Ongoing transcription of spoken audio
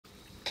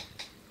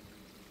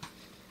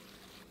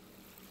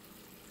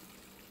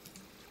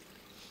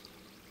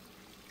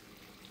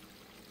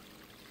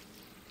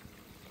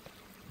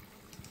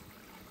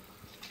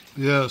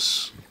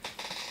Yes.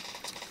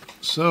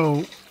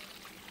 So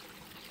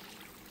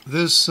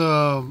this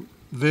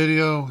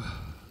video,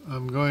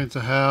 I'm going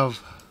to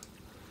have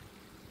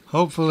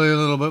hopefully a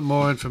little bit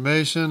more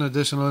information,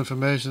 additional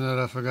information that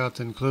I forgot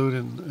to include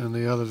in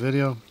the other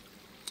video.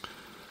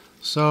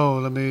 So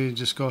let me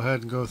just go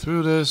ahead and go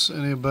through this.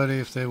 Anybody,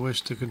 if they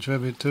wish to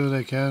contribute to,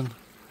 they can.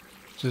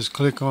 Just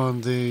click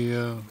on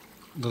the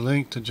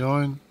link to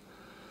join.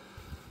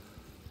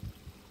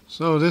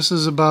 So this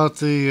is about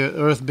the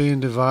Earth being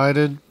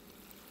divided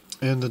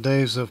in the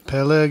days of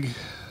Peleg.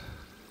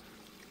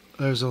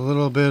 There's a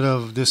little bit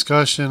of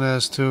discussion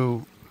as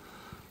to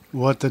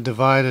what the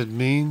divided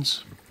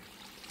means.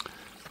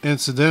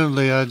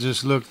 Incidentally, I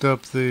just looked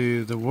up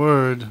the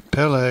word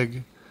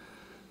Peleg,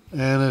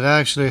 and it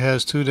actually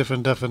has two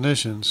different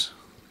definitions.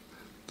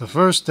 The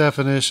first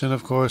definition,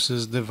 of course,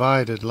 is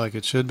divided, like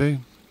it should be.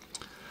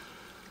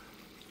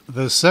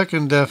 The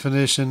second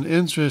definition,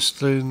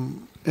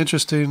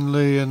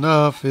 interestingly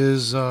enough,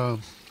 is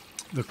the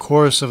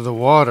course of the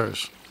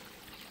waters.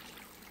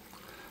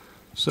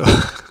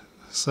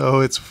 So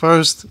it's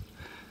first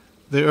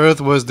the earth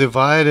was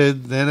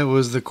divided, then it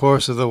was the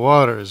course of the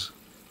waters,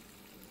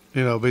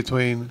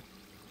 between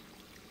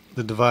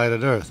the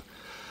divided earth.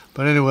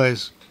 But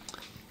anyways,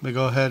 let me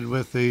go ahead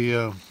with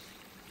the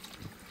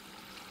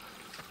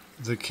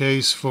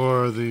case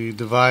for the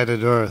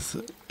divided earth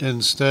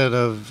instead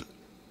of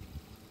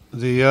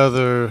the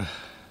other.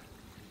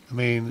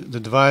 The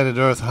divided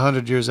earth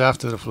 100 years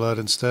after the flood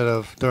instead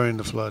of during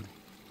the flood,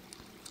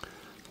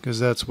 because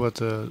that's what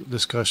the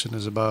discussion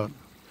is about.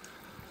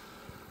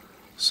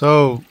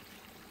 So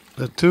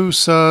the two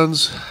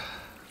sons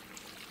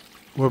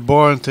were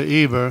born to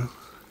Eber.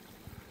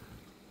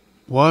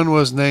 One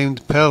was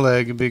named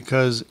Peleg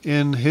because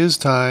in his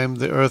time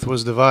the earth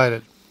was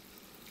divided.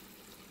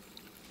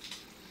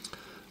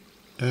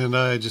 And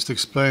I just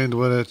explained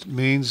what it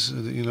means,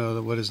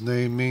 what his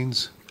name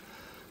means.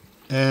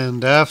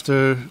 And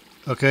after,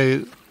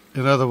 in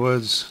other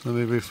words, let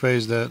me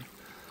rephrase that.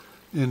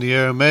 In the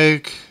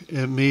Aramaic,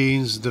 it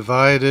means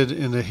divided.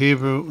 In the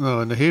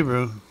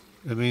Hebrew,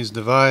 it means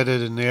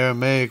divided. In the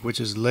Aramaic,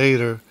 which is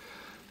later,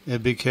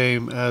 it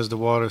became as the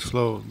waters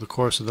flow, the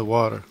course of the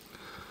water.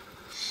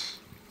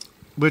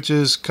 Which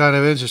is kind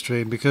of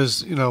interesting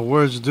because,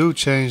 words do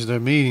change their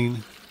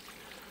meaning.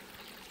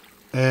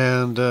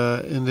 And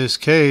in this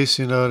case,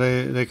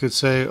 they could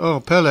say, oh,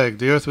 Peleg,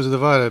 the earth was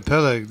divided.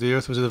 Peleg, the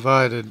earth was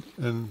divided.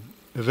 And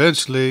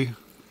eventually,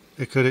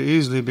 it could have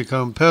easily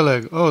become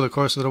Peleg, oh, the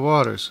course of the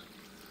waters.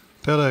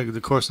 Peleg,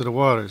 the course of the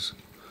waters.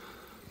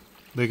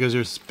 Because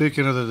you're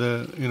speaking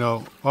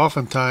of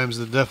oftentimes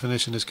the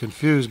definition is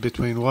confused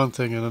between one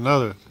thing and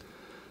another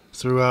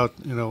throughout,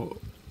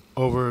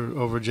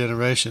 over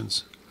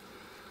generations.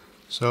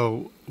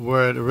 So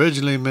where it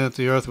originally meant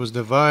the earth was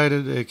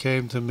divided, it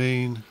came to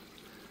mean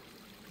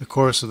the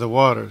course of the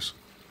waters.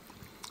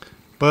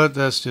 But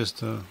that's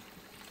just,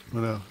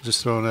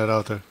 just throwing that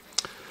out there.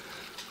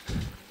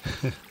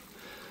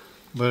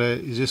 But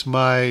it's just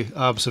my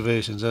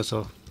observations, that's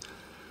all.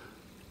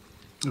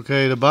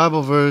 Okay, the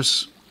Bible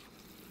verse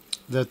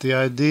that the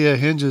idea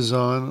hinges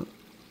on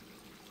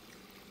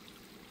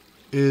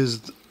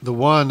is the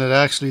one that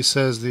actually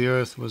says the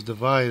earth was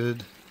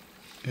divided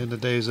in the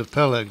days of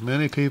Peleg.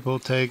 Many people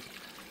take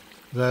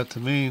that to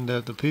mean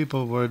that the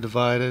people were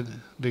divided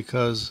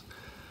because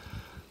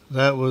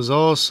that was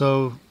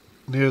also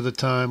near the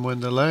time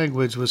when the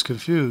language was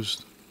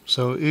confused.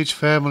 So each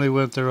family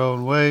went their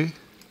own way.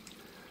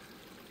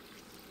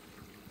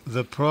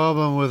 The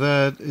problem with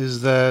that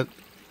is that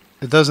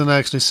it doesn't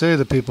actually say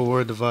the people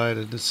were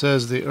divided. It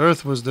says the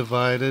earth was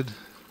divided,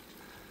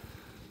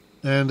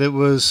 and it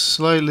was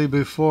slightly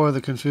before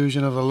the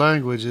confusion of the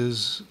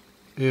languages,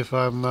 if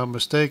I'm not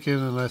mistaken,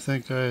 and I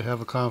think I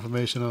have a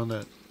confirmation on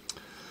that.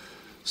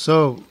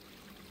 So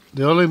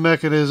the only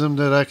mechanism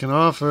that I can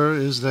offer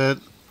is that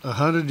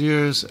 100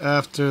 years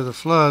after the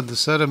flood, the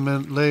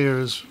sediment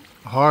layers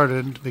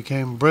hardened,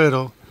 became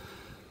brittle,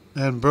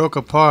 and broke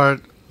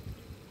apart,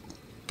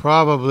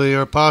 probably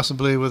or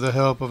possibly with the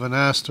help of an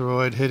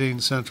asteroid hitting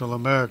Central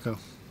America.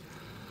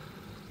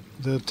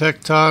 The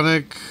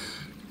tectonic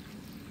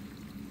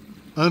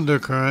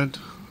undercurrent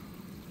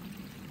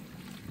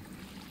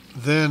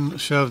then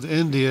shoved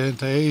India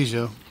into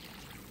Asia.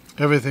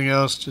 Everything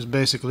else just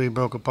basically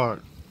broke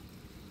apart.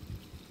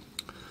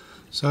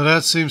 So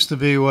that seems to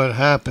be what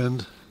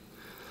happened.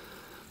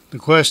 The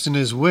question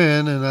is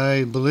when, and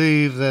I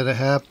believe that it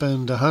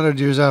happened 100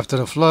 years after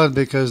the flood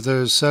because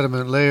there's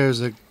sediment layers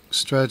that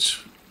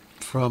stretch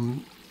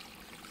from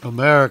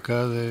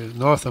America,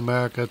 North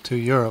America, to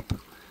Europe.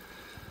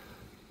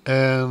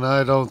 And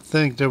I don't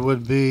think there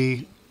would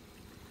be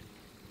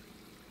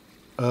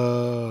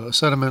a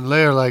sediment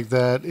layer like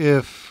that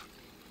if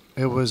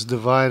it was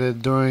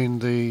divided during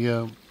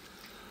the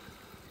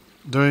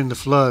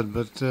flood.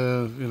 But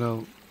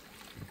some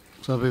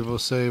people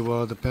say,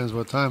 well, it depends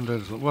what time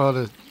there's.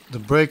 Well, the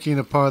breaking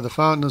apart of the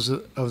fountains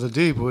of the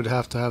deep would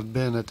have to have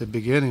been at the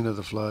beginning of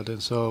the flood,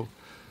 and so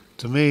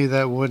to me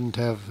that wouldn't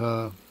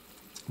have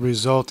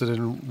resulted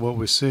in what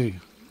we see.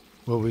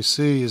 What we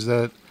see is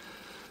that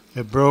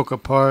it broke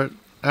apart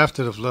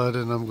after the flood,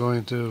 and I'm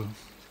going to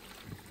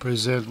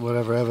present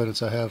whatever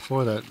evidence I have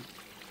for that.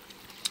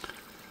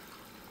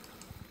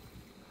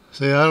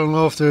 See, I don't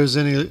know if there's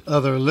any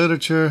other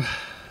literature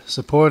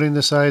supporting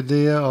this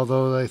idea,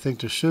 although I think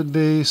there should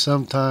be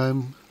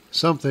something,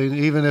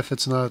 even if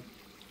it's not,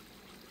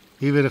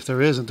 even if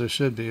there isn't, there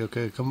should be.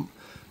 Okay,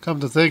 come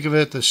to think of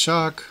it, the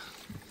shock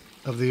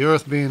of the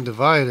earth being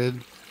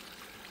divided,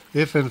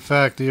 if in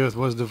fact the earth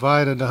was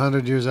divided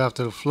 100 years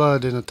after the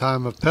flood in the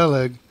time of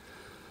Peleg,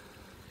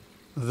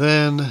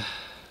 then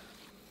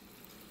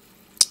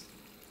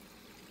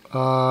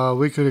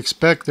we could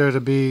expect there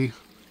to be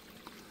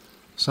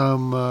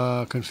some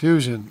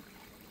confusion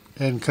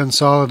and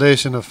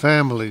consolidation of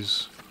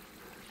families.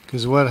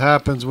 Because what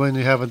happens when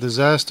you have a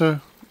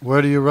disaster?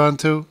 Where do you run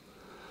to?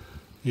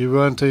 You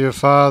run to your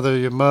father,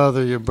 your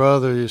mother, your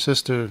brother, your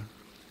sister.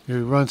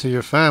 You run to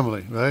your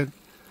family, right?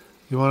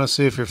 You want to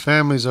see if your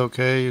family's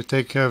okay, you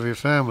take care of your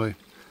family.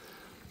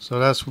 So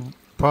that's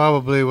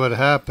probably what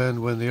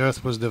happened when the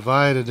earth was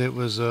divided. It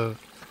was a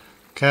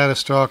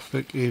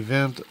catastrophic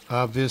event,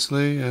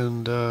 obviously,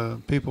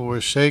 and people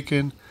were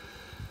shaken,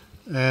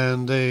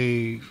 and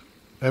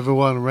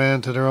everyone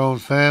ran to their own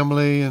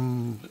family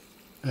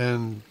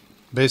and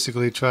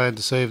basically tried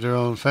to save their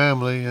own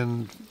family,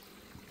 and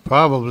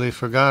probably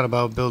forgot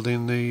about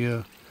building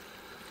the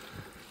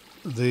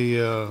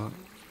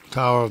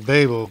Tower of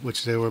Babel,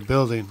 which they were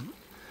building.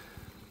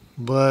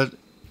 But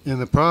in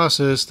the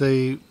process,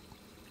 each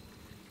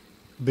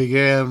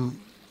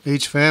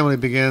family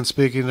began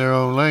speaking their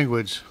own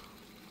language.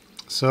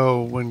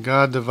 So when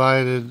God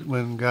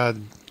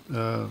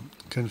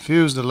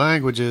confused the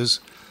languages,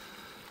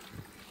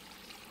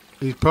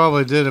 he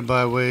probably did it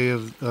by way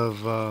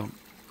of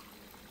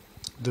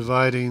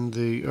dividing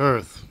the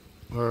earth,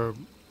 or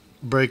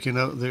breaking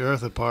up the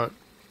earth apart.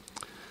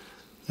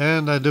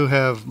 And I do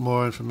have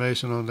more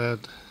information on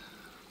that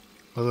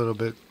a little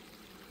bit.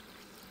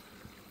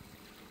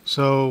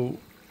 So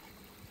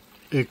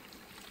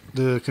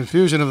the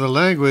confusion of the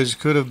language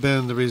could have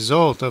been the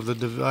result of the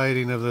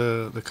dividing of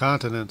the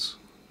continents,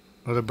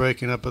 or the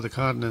breaking up of the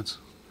continents,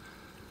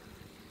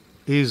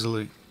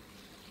 easily,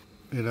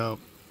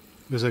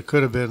 because it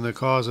could have been the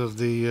cause of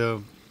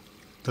the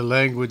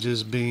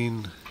languages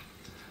being,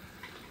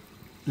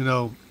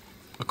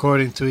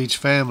 according to each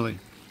family.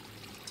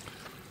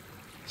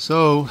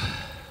 So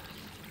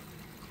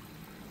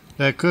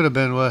that could have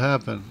been what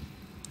happened.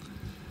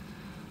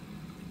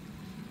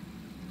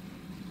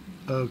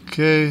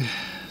 Okay,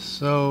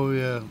 so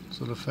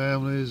the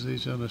families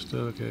each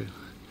understood. Okay,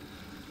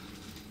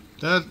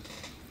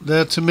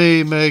 that to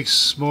me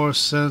makes more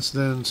sense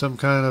than some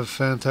kind of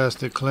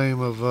fantastic claim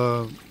of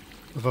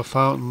a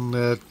fountain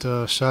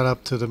that shot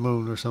up to the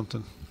moon or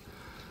something.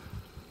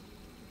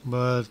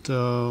 But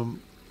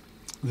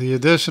the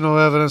additional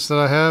evidence that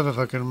I have, if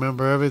I can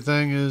remember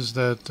everything, is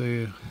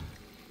that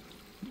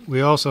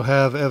we also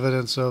have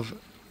evidence of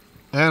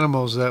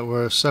animals that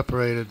were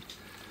separated,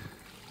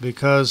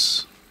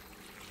 because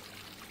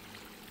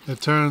it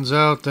turns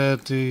out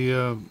that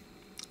the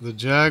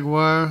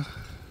jaguar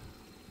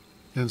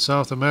in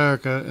South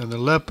America and the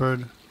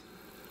leopard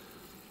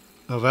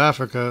of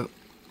Africa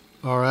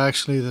are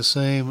actually the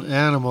same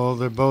animal.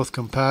 They're both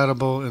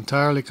compatible,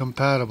 entirely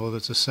compatible.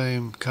 It's the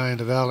same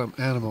kind of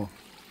animal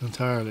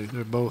entirely.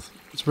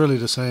 It's really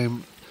the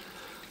same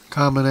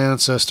common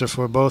ancestor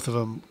for both of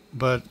them.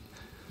 But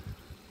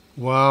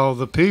while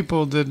the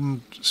people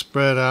didn't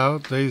spread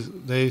out,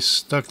 they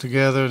stuck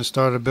together and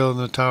started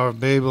building the Tower of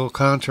Babel,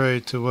 contrary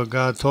to what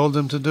God told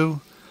them to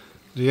do.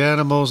 The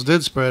animals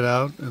did spread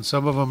out, and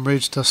some of them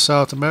reached to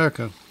South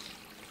America.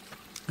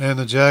 And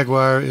the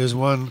jaguar is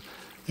one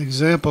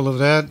example of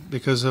that,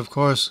 because of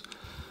course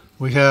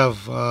we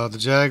have the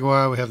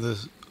jaguar, we have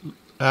the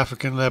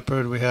African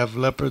leopard, we have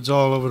leopards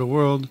all over the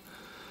world.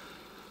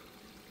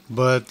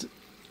 But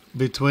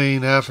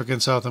between Africa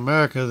and South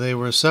America, they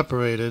were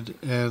separated,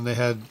 and they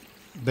had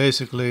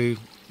basically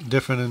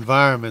different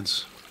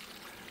environments.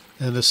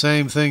 And the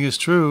same thing is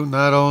true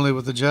not only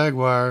with the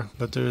jaguar,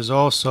 but there is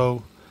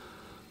also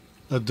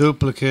a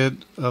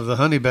duplicate of the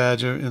honey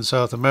badger in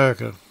South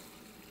America.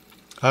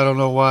 I don't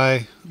know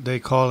why they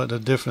call it a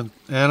different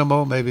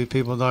animal. Maybe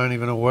people aren't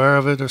even aware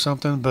of it or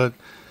something, but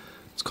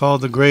it's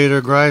called the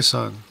greater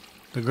grison.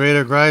 The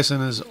greater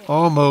grison is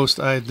almost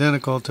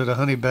identical to the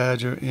honey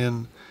badger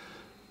in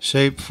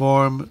shape,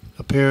 form,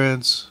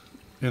 appearance,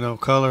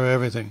 color,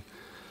 everything.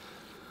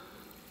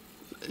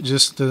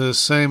 Just the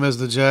same as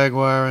the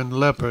jaguar and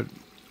leopard.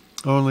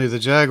 Only the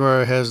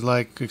jaguar has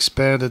like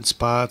expanded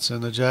spots,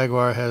 and the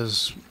jaguar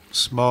has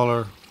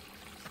smaller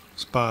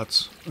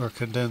spots or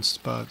condensed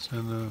spots,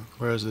 and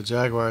whereas the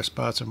jaguar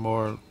spots are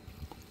more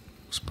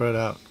spread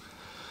out.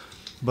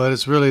 But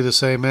it's really the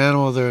same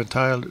animal. They're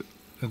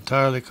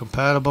entirely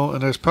compatible,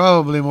 and there's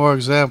probably more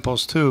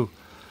examples too.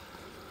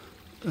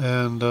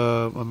 And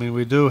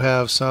we do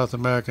have South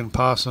American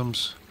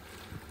possums,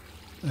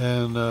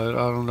 and I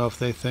don't know if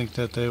they think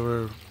that they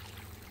were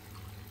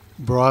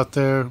brought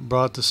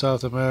to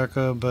South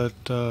America, but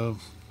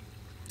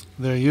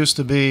there used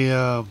to be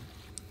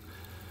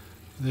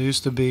There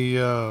used to be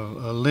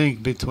a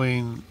link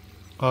between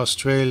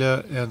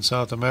Australia and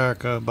South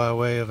America by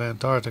way of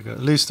Antarctica.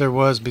 At least there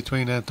was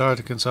between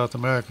Antarctica and South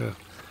America,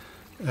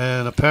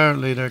 and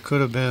apparently they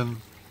could have been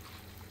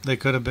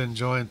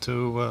joined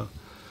to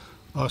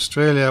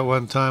Australia at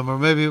one time, or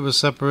maybe it was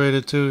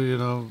separated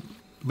too.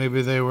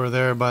 Maybe they were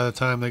there by the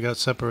time they got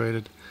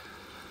separated.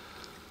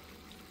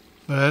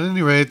 But at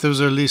any rate, those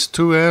are at least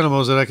two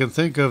animals that I can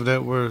think of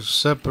that were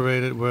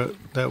separated,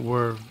 that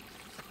were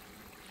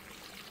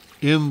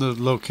in the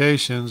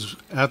locations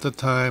at the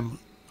time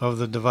of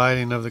the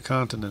dividing of the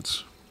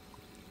continents.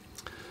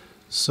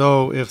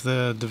 So if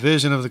the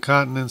division of the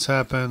continents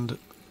happened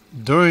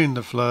during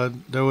the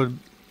flood, there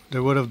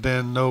would have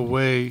been no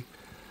way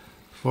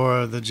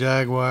for the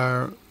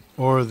jaguar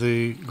or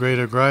the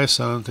greater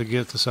grison to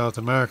get to South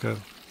America,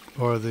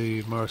 or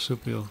the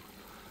marsupial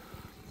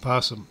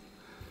possum.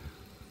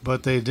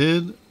 But they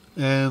did,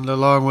 and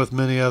along with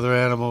many other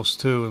animals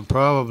too, and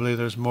probably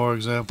there's more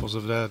examples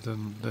of that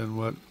than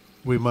what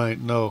we might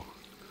know.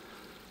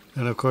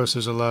 And of course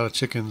there's a lot of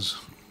chickens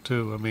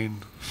too. I mean,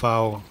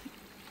 fowl,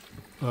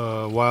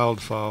 wild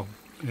fowl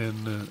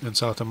in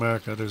South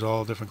America. There's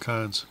all different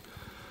kinds.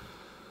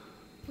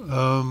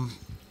 Other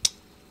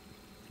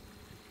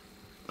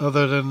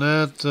than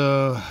that,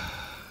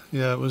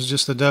 yeah, it was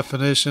just a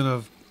definition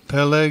of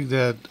Peleg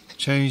that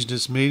changed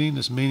its meaning.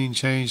 Its meaning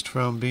changed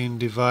from being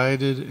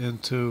divided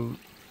into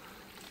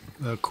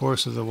the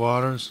course of the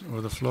waters, or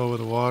the flow of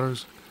the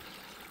waters.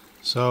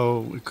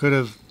 So it could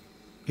have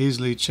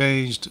easily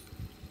changed.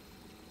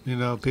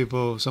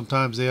 People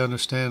sometimes they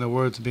understand a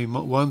word to be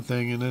one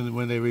thing, and then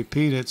when they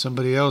repeat it,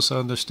 somebody else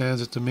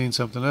understands it to mean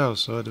something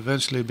else. So it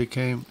eventually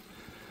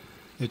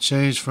it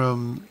changed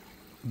from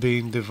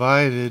being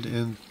divided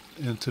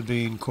into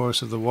being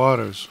course of the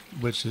waters,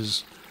 which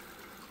is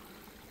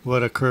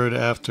what occurred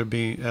after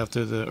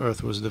the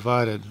earth was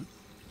divided.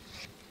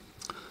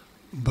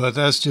 But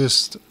that's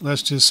just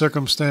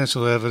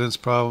circumstantial evidence,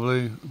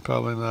 probably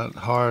not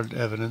hard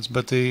evidence.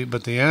 But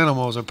the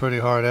animals are pretty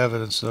hard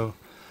evidence, though.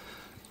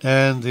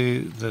 And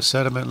the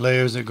sediment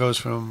layers that goes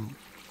from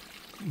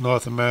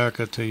North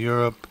America to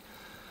Europe,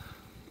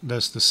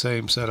 that's the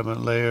same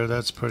sediment layer.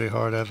 That's pretty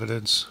hard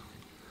evidence.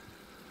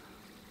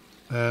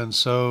 And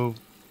so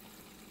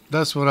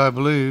that's what I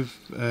believe.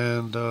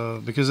 And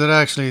because it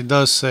actually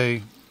does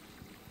say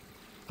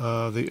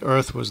the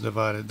earth was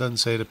divided. It doesn't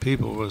say the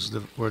people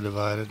were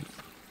divided.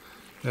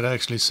 It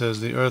actually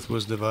says the earth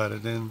was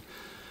divided. And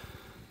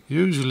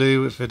usually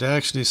if it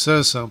actually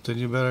says something,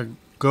 you better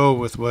go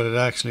with what it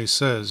actually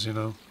says.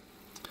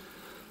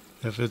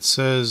 If it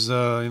says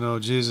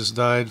Jesus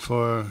died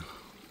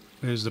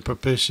is the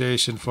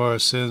propitiation for our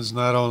sins,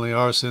 not only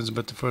our sins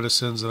but for the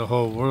sins of the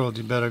whole world,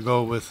 you better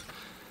go with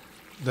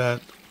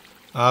that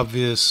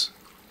obvious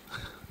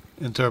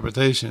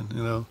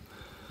interpretation,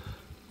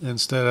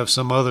 instead of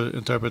some other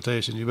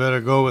interpretation. You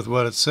better go with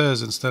what it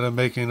says instead of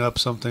making up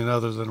something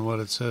other than what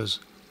it says,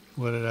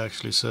 what it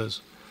actually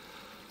says.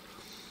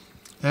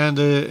 And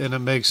it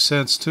makes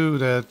sense too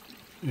that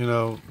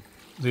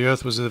the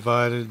earth was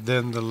divided,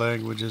 then the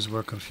languages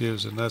were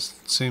confused, and that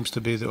seems to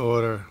be the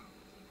order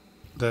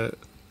that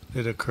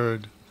it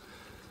occurred.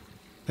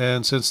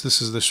 And since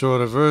this is the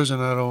shorter version,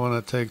 I don't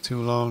want to take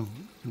too long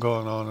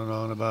going on and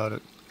on about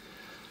it.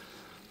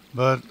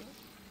 But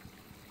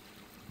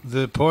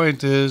the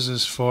point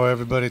is for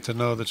everybody to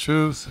know the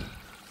truth,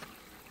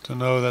 to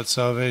know that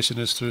salvation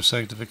is through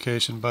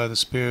sanctification by the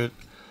Spirit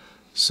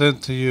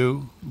sent to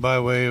you by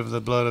way of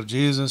the blood of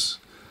Jesus,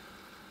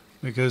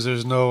 because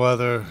there's no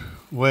other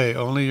way.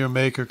 Only your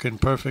Maker can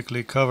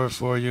perfectly cover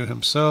for you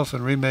himself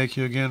and remake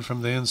you again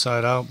from the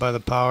inside out by the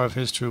power of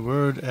his true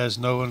word, as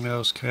no one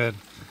else can.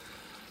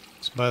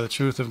 It's by the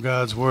truth of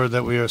God's word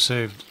that we are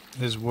saved.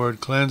 His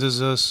word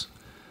cleanses us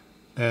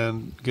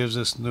and gives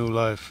us new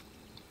life.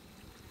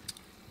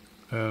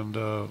 And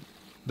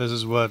this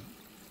is what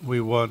we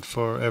want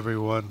for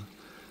everyone.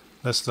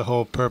 That's the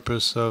whole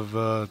purpose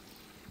of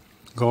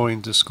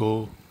going to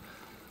school,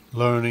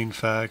 learning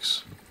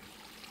facts,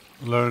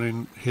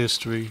 learning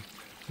history,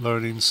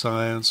 learning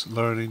science,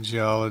 learning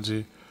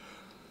geology,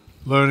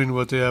 learning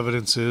what the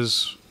evidence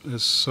is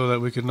so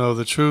that we can know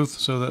the truth,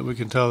 so that we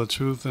can tell the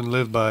truth and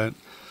live by it,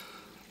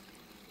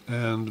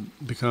 and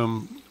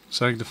become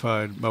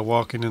sanctified by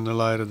walking in the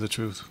light of the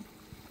truth.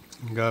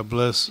 And God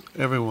bless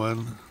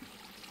everyone,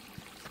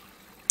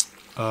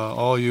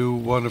 all you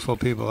wonderful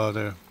people out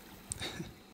there.